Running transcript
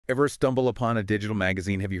ever stumble upon a digital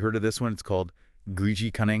magazine? Have you heard of this one? It's called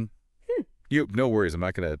Guiji Cunning. No worries. I'm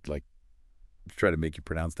not going to like try to make you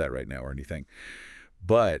pronounce that right now or anything.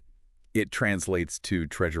 But it translates to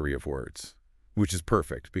treasury of words, which is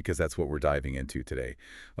perfect because that's what we're diving into today.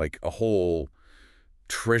 Like a whole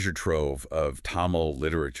treasure trove of Tamil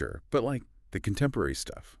literature, but like the contemporary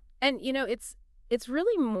stuff. And, it's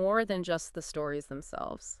really more than just the stories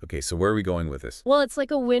themselves. Okay, so where are we going with this? Well, it's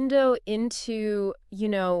like a window into,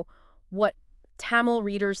 what Tamil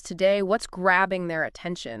readers today, what's grabbing their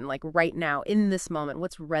attention, like right now, in this moment,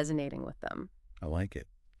 what's resonating with them. I like it.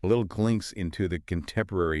 A little glimpse into the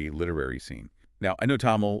contemporary literary scene. Now, I know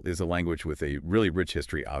Tamil is a language with a really rich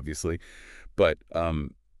history, obviously, but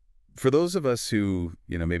for those of us who,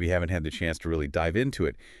 maybe haven't had the chance to really dive into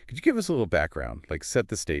it, could you give us a little background, like set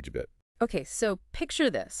the stage a bit? Okay, so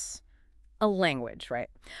picture this. A language, right?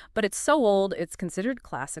 But it's so old, it's considered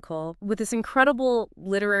classical, with this incredible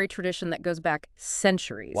literary tradition that goes back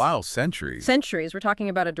centuries. Wow, centuries. Centuries. We're talking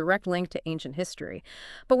about a direct link to ancient history.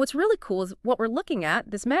 But what's really cool is what we're looking at,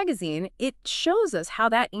 this magazine, it shows us how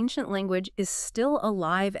that ancient language is still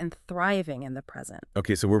alive and thriving in the present.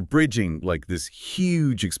 Okay, so we're bridging like this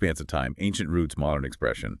huge expanse of time, ancient roots, modern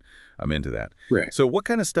expression. I'm into that. Right. So what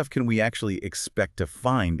kind of stuff can we actually expect to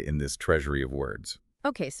find in this treasury of words?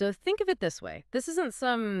 Okay, so think of it this way. This isn't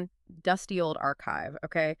some dusty old archive,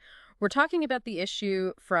 okay? We're talking about the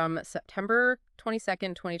issue from September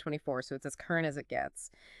 22nd, 2024, so it's as current as it gets.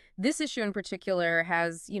 This issue in particular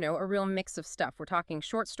has, a real mix of stuff. We're talking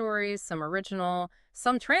short stories, some original,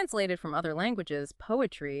 some translated from other languages,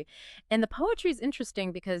 poetry. And the poetry is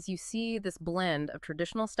interesting because you see this blend of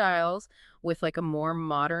traditional styles with like a more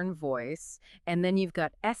modern voice. And then you've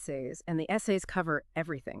got essays, and the essays cover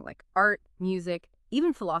everything, like art, music,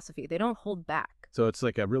 even philosophy. They don't hold back. So it's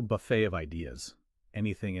like a real buffet of ideas.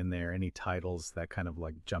 Anything in there, any titles that kind of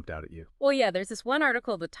like jumped out at you? Well, yeah, there's this one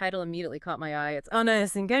article, the title immediately caught my eye. It's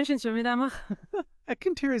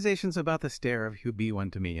Conterizations about the stare of who one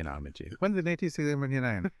to me in homage. When the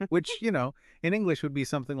 1969, which, in English would be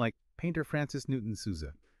something like Painter Francis Newton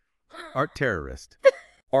Sousa. Art terrorist.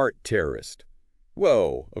 Art terrorist.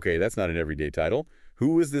 Whoa, okay, that's not an everyday title.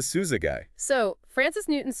 Who is this Sousa guy? So, Francis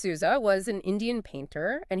Newton Sousa was an Indian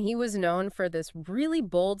painter, and he was known for this really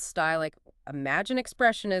bold style, like imagine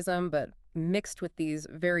expressionism, but mixed with these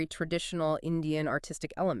very traditional Indian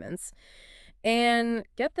artistic elements. And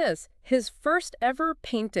get this, his first ever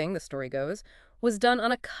painting, the story goes, was done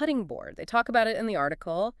on a cutting board. They talk about it in the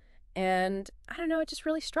article. And I don't know, it just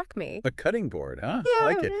really struck me. A cutting board, huh? Yeah.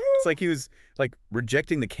 I like it. It's like he was like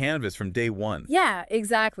rejecting the canvas from day one. Yeah,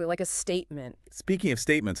 exactly, like a statement. Speaking of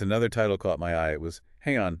statements, another title caught my eye. It was,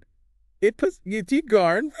 hang on, it puts Yeti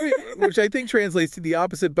Garn, which I think translates to the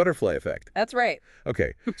opposite butterfly effect. That's right.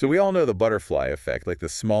 Okay, so we all know the butterfly effect, like the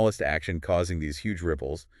smallest action causing these huge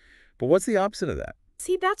ripples. But what's the opposite of that?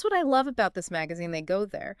 See, that's what I love about this magazine. They go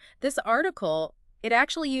there. This article, it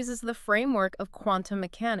actually uses the framework of quantum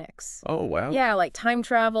mechanics. Oh, wow. Yeah, like time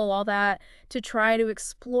travel, all that, to try to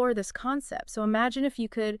explore this concept. So imagine if you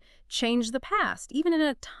could change the past, even in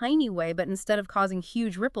a tiny way, but instead of causing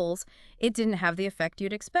huge ripples, it didn't have the effect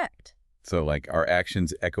you'd expect. So like our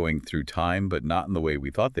actions echoing through time, but not in the way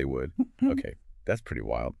we thought they would. Okay, that's pretty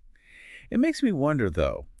wild. It makes me wonder,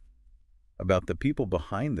 though, about the people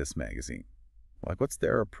behind this magazine. Like, what's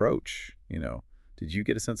their approach, Did you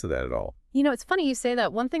get a sense of that at all? It's funny you say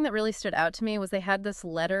that. One thing that really stood out to me was they had this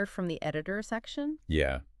letter from the editor section.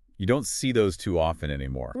 Yeah. You don't see those too often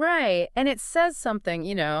anymore. Right. And it says something,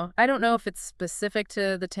 I don't know if it's specific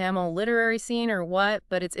to the Tamil literary scene or what,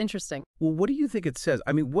 but it's interesting. Well, what do you think it says?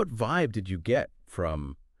 I mean, what vibe did you get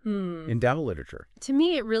from endowed literature? To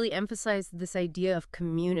me, it really emphasized this idea of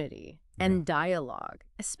community and dialogue,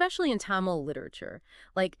 especially in Tamil literature.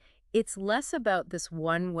 Like, it's less about this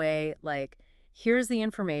one way, like, here's the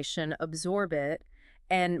information, absorb it,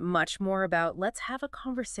 and much more about let's have a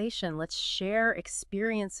conversation, let's share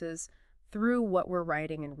experiences through what we're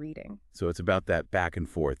writing and reading. So it's about that back and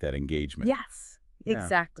forth, that engagement. Yes,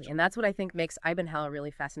 exactly. And that's what I think makes Ivanhoe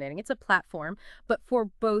really fascinating. It's a platform, but for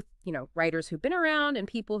both, writers who've been around and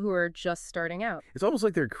people who are just starting out. It's almost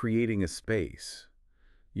like they're creating a space,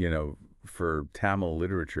 for Tamil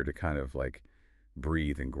literature to kind of like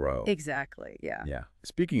breathe and grow. Exactly, yeah. Yeah.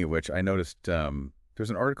 Speaking of which, I noticed there's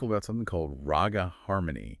an article about something called Raga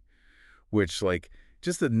Harmony, which like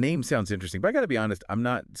just the name sounds interesting. But I got to be honest, I'm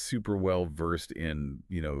not super well versed in,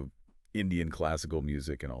 Indian classical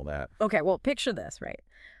music and all that. Okay, well, picture this, right?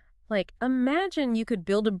 Like, imagine you could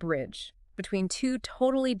build a bridge between two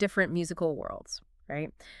totally different musical worlds,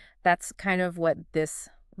 right? That's kind of what this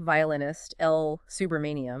violinist L.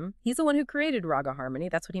 Subramaniam, he's the one who created raga harmony.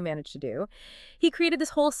 That's what he managed to do. He created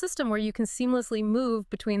this whole system where you can seamlessly move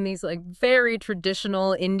between these like very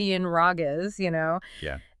traditional Indian ragas,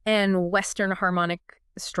 Yeah. and Western harmonic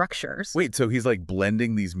structures. Wait, so he's like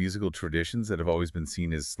blending these musical traditions that have always been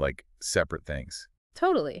seen as like separate things.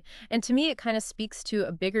 Totally. And to me, it kind of speaks to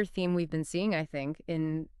a bigger theme we've been seeing, I think,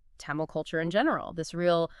 in Tamil culture in general. This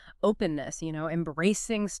real openness,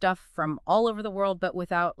 embracing stuff from all over the world, but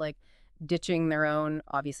without like ditching their own,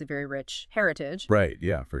 obviously very rich heritage. Right.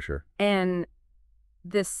 Yeah, for sure. And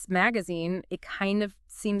this magazine, it kind of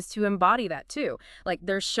seems to embody that too. Like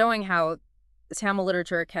they're showing how Tamil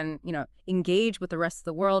literature can, engage with the rest of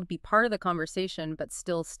the world, be part of the conversation, but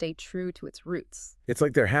still stay true to its roots. It's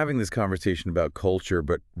like they're having this conversation about culture,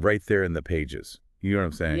 but right there in the pages. You know what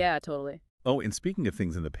I'm saying? Yeah, totally. Oh, and speaking of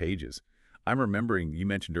things in the pages, I'm remembering you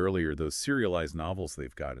mentioned earlier those serialized novels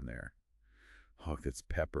they've got in there. Oh, that's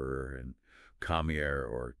Pepper and Kamier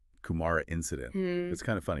or Kumara Incident. It's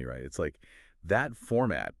kind of funny, right? It's like that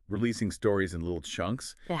format, releasing stories in little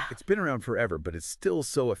chunks, Yeah. it's been around forever, but it's still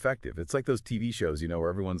so effective. It's like those TV shows, where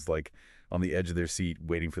everyone's like on the edge of their seat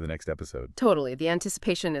waiting for the next episode. Totally. The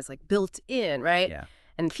anticipation is like built in, right? Yeah.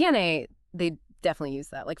 And Fianne, they definitely use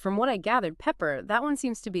that. Like from what I gathered, Pepper, that one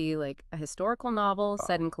seems to be like a historical novel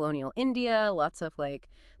set in colonial India, lots of like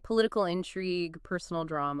political intrigue, personal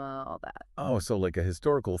drama, all that. Oh, so like a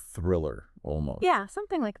historical thriller almost. Yeah,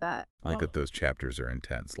 something like that. I think that those chapters are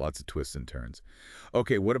intense. Lots of twists and turns.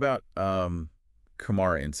 Okay, what about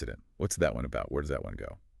Kumara Incident? What's that one about? Where does that one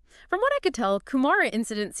go? From what I could tell, Kumara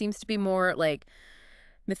Incident seems to be more like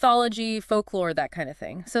mythology, folklore, that kind of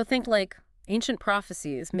thing. So think like ancient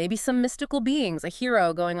prophecies, maybe some mystical beings, a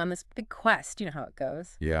hero going on this big quest. You know how it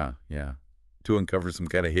goes. Yeah, yeah. To uncover some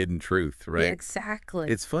kind of hidden truth, right? Yeah, exactly.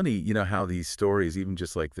 It's funny, how these stories, even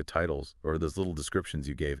just like the titles or those little descriptions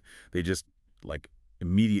you gave, they just like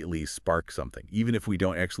immediately spark something. Even if we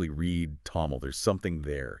don't actually read Tamil, there's something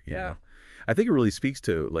there. You know? I think it really speaks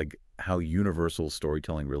to like how universal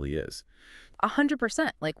storytelling really is.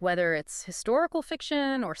 100%. Like whether it's historical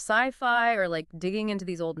fiction or sci-fi or like digging into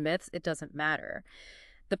these old myths, it doesn't matter.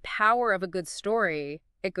 The power of a good story,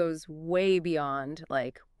 it goes way beyond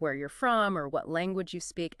like where you're from or what language you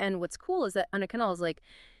speak. And what's cool is that Anakanal is like,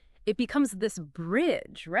 it becomes this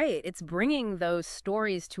bridge, right? It's bringing those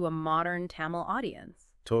stories to a modern Tamil audience.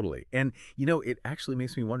 Totally. And, it actually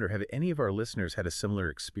makes me wonder, have any of our listeners had a similar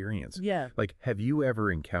experience? Yeah. Like, have you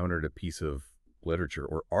ever encountered a piece of literature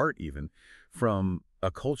or art even from a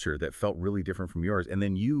culture that felt really different from yours, and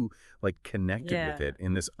then you like connected with it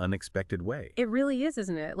in this unexpected way? It really is,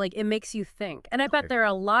 isn't it? Like it makes you think. And I bet there are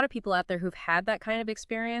a lot of people out there who've had that kind of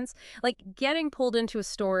experience, like getting pulled into a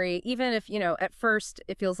story, even if, at first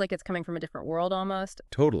it feels like it's coming from a different world almost.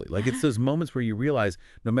 Totally. Like it's those moments where you realize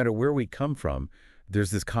no matter where we come from,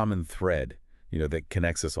 there's this common thread, that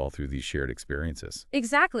connects us all through these shared experiences.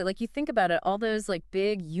 Exactly. Like you think about it, all those like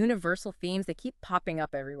big universal themes, they keep popping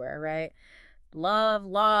up everywhere, right? Love,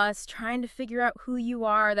 loss, trying to figure out who you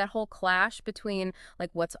are, that whole clash between like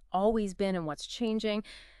what's always been and what's changing.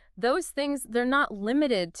 Those things, they're not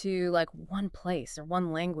limited to like one place or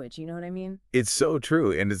one language. You know what I mean? It's so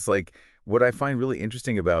true. And it's like what I find really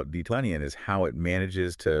interesting about Ditlanian is how it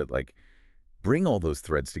manages to like bring all those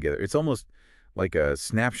threads together. It's almost like a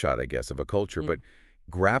snapshot, I guess, of a culture, but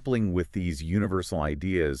grappling with these universal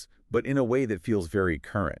ideas, but in a way that feels very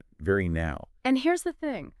current, very now. And here's the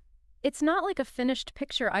thing. It's not like a finished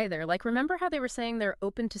picture either. Like, remember how they were saying they're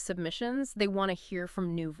open to submissions? They want to hear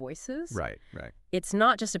from new voices? Right. It's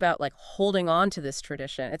not just about like holding on to this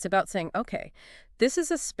tradition. It's about saying, okay, this is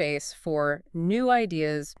a space for new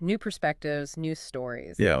ideas, new perspectives, new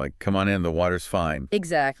stories. Yeah, like come on in, the water's fine.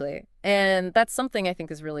 Exactly. And that's something I think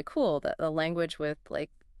is really cool, that a language with like,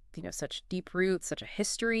 such deep roots, such a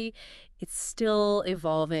history, it's still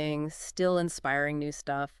evolving, still inspiring new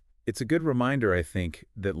stuff. It's a good reminder, I think,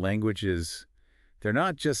 that languages, they're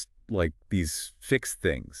not just like these fixed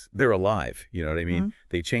things. They're alive, you know what I mean?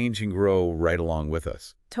 They change and grow right along with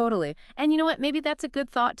us. Totally. And you know what? Maybe that's a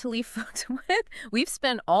good thought to leave folks with. We've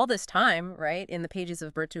spent all this time, right, in the pages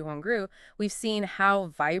of Bertu Hongru. We've seen how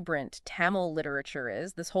vibrant Tamil literature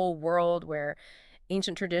is, this whole world where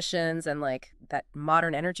ancient traditions and like that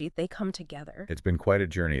modern energy, they come together. It's been quite a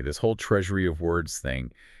journey. This whole treasury of words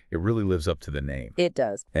thing, it really lives up to the name. It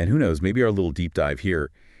does. And who knows, maybe our little deep dive here,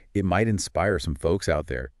 it might inspire some folks out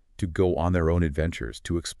there to go on their own adventures,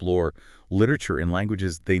 to explore literature in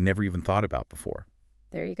languages they never even thought about before.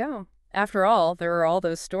 There you go. After all, there are all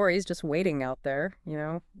those stories just waiting out there,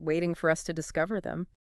 waiting for us to discover them.